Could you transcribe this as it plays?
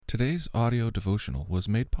Today's audio devotional was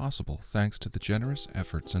made possible thanks to the generous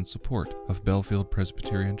efforts and support of Bellefield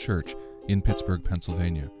Presbyterian Church in Pittsburgh,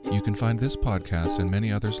 Pennsylvania. You can find this podcast and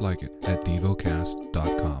many others like it at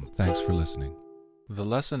Devocast.com. Thanks for listening. The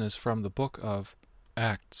lesson is from the book of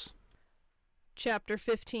Acts. Chapter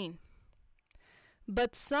 15.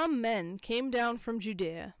 But some men came down from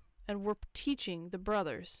Judea and were teaching the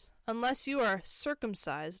brothers, unless you are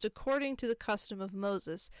circumcised according to the custom of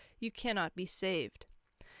Moses, you cannot be saved.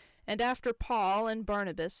 And after Paul and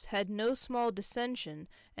Barnabas had no small dissension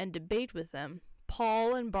and debate with them,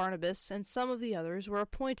 Paul and Barnabas and some of the others were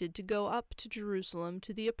appointed to go up to Jerusalem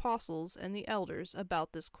to the apostles and the elders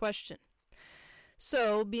about this question.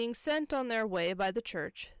 So, being sent on their way by the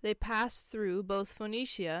church, they passed through both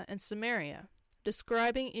Phoenicia and Samaria,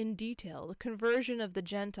 describing in detail the conversion of the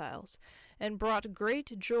Gentiles, and brought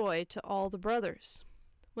great joy to all the brothers.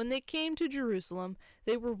 When they came to Jerusalem,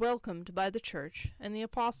 they were welcomed by the church and the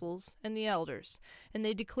apostles and the elders, and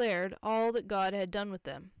they declared all that God had done with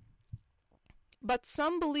them. But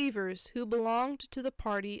some believers who belonged to the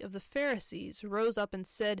party of the Pharisees rose up and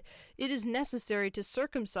said, "It is necessary to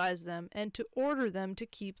circumcise them and to order them to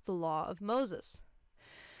keep the law of Moses."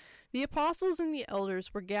 The apostles and the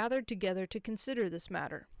elders were gathered together to consider this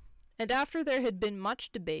matter. And after there had been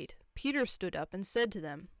much debate, Peter stood up and said to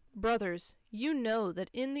them, "Brothers, you know that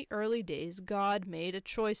in the early days God made a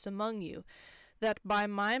choice among you, that by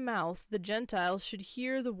my mouth the Gentiles should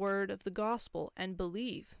hear the word of the gospel and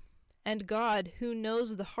believe. And God, who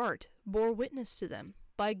knows the heart, bore witness to them,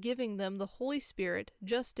 by giving them the Holy Spirit,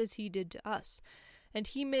 just as he did to us. And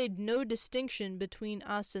he made no distinction between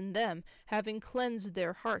us and them, having cleansed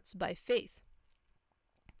their hearts by faith.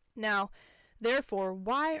 Now, therefore,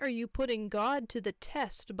 why are you putting God to the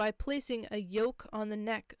test by placing a yoke on the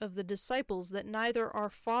neck of the disciples that neither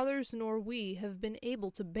our fathers nor we have been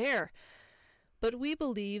able to bear? But we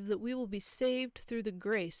believe that we will be saved through the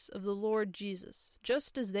grace of the Lord Jesus,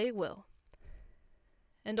 just as they will."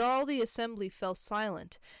 And all the assembly fell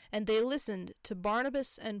silent, and they listened to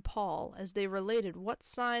Barnabas and Paul as they related what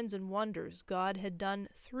signs and wonders God had done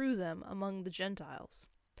through them among the Gentiles.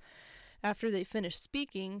 After they finished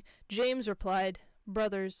speaking, James replied,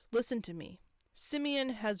 "Brothers, listen to me. Simeon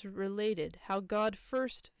has related how God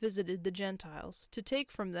first visited the Gentiles, to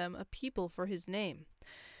take from them a people for his name.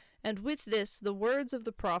 And with this the words of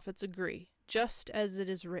the prophets agree, just as it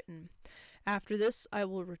is written, 'After this I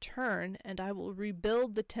will return, and I will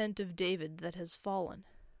rebuild the tent of David that has fallen.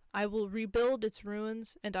 I will rebuild its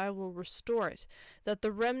ruins, and I will restore it, that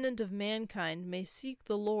the remnant of mankind may seek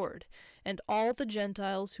the Lord, and all the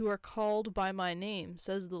Gentiles who are called by my name,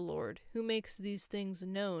 says the Lord, who makes these things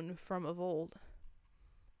known from of old.'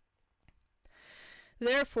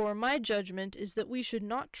 Therefore my judgment is that we should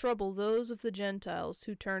not trouble those of the Gentiles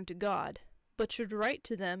who turn to God, but should write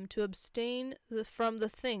to them to abstain from the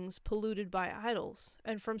things polluted by idols,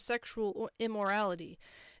 and from sexual immorality,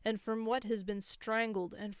 and from what has been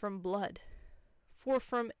strangled, and from blood. For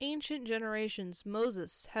from ancient generations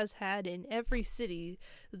Moses has had in every city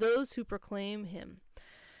those who proclaim him,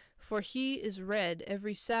 for he is read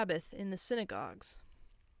every Sabbath in the synagogues."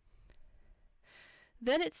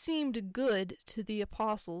 Then it seemed good to the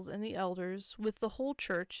apostles and the elders with the whole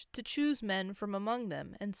church to choose men from among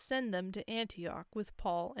them and send them to Antioch with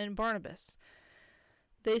Paul and Barnabas.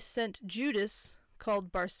 They sent Judas,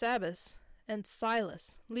 called Barsabbas, and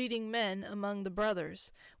Silas, leading men among the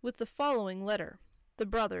brothers, with the following letter. The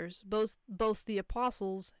brothers, both the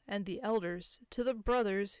apostles and the elders, to the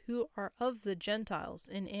brothers who are of the Gentiles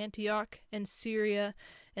in Antioch and Syria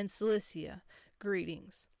and Cilicia,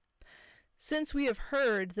 greetings. Since we have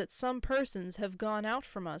heard that some persons have gone out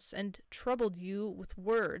from us and troubled you with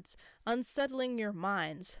words, unsettling your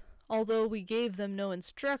minds, although we gave them no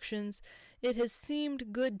instructions, it has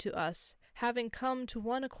seemed good to us, having come to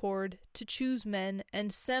one accord, to choose men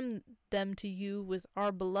and send them to you with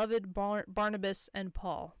our beloved Barnabas and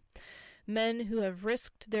Paul, men who have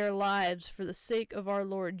risked their lives for the sake of our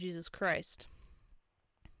Lord Jesus Christ.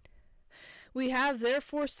 We have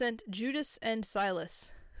therefore sent Judas and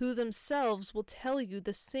Silas, who themselves will tell you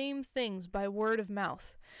the same things by word of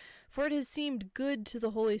mouth. For it has seemed good to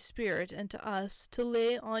the Holy Spirit and to us to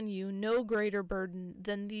lay on you no greater burden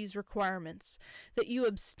than these requirements, that you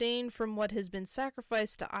abstain from what has been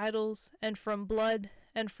sacrificed to idols, and from blood,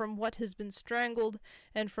 and from what has been strangled,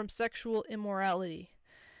 and from sexual immorality.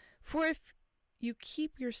 For if you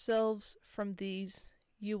keep yourselves from these,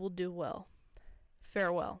 you will do well.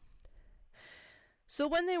 Farewell." So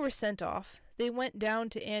when they were sent off, they went down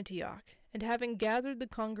to Antioch, and having gathered the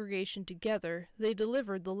congregation together, they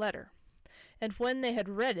delivered the letter. And when they had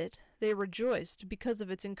read it, they rejoiced because of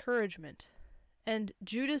its encouragement. And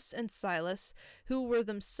Judas and Silas, who were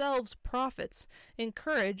themselves prophets,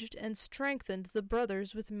 encouraged and strengthened the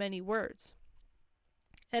brothers with many words.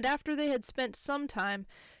 And after they had spent some time,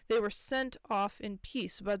 they were sent off in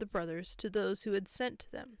peace by the brothers to those who had sent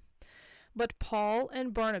them. But Paul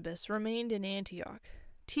and Barnabas remained in Antioch,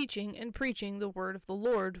 teaching and preaching the word of the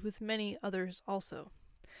Lord with many others also.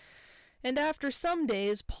 And after some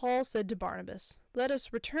days Paul said to Barnabas, "Let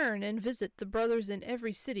us return and visit the brothers in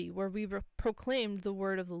every city where we proclaimed the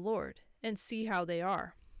word of the Lord, and see how they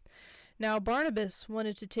are." Now Barnabas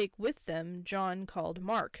wanted to take with them John called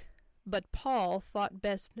Mark, but Paul thought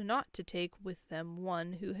best not to take with them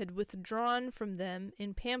one who had withdrawn from them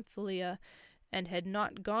in Pamphylia and had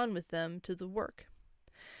not gone with them to the work.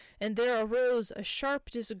 And there arose a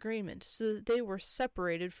sharp disagreement, so that they were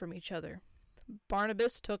separated from each other.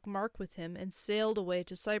 Barnabas took Mark with him and sailed away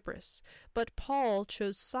to Cyprus, but Paul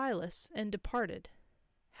chose Silas and departed,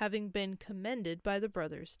 having been commended by the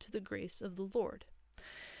brothers to the grace of the Lord.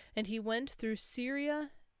 And he went through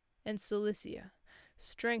Syria and Cilicia,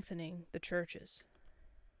 strengthening the churches.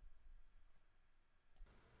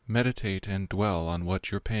 Meditate and dwell on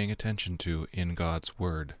what you're paying attention to in God's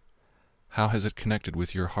Word. How has it connected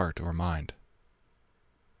with your heart or mind?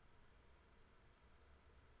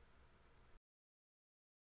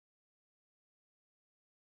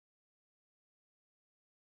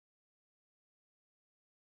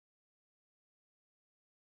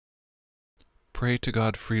 Pray to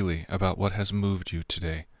God freely about what has moved you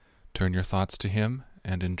today. Turn your thoughts to Him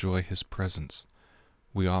and enjoy His presence.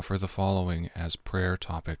 We offer the following as prayer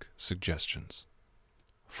topic suggestions.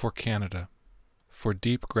 For Canada, for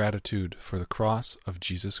deep gratitude for the cross of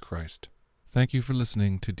Jesus Christ. Thank you for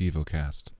listening to Devocast.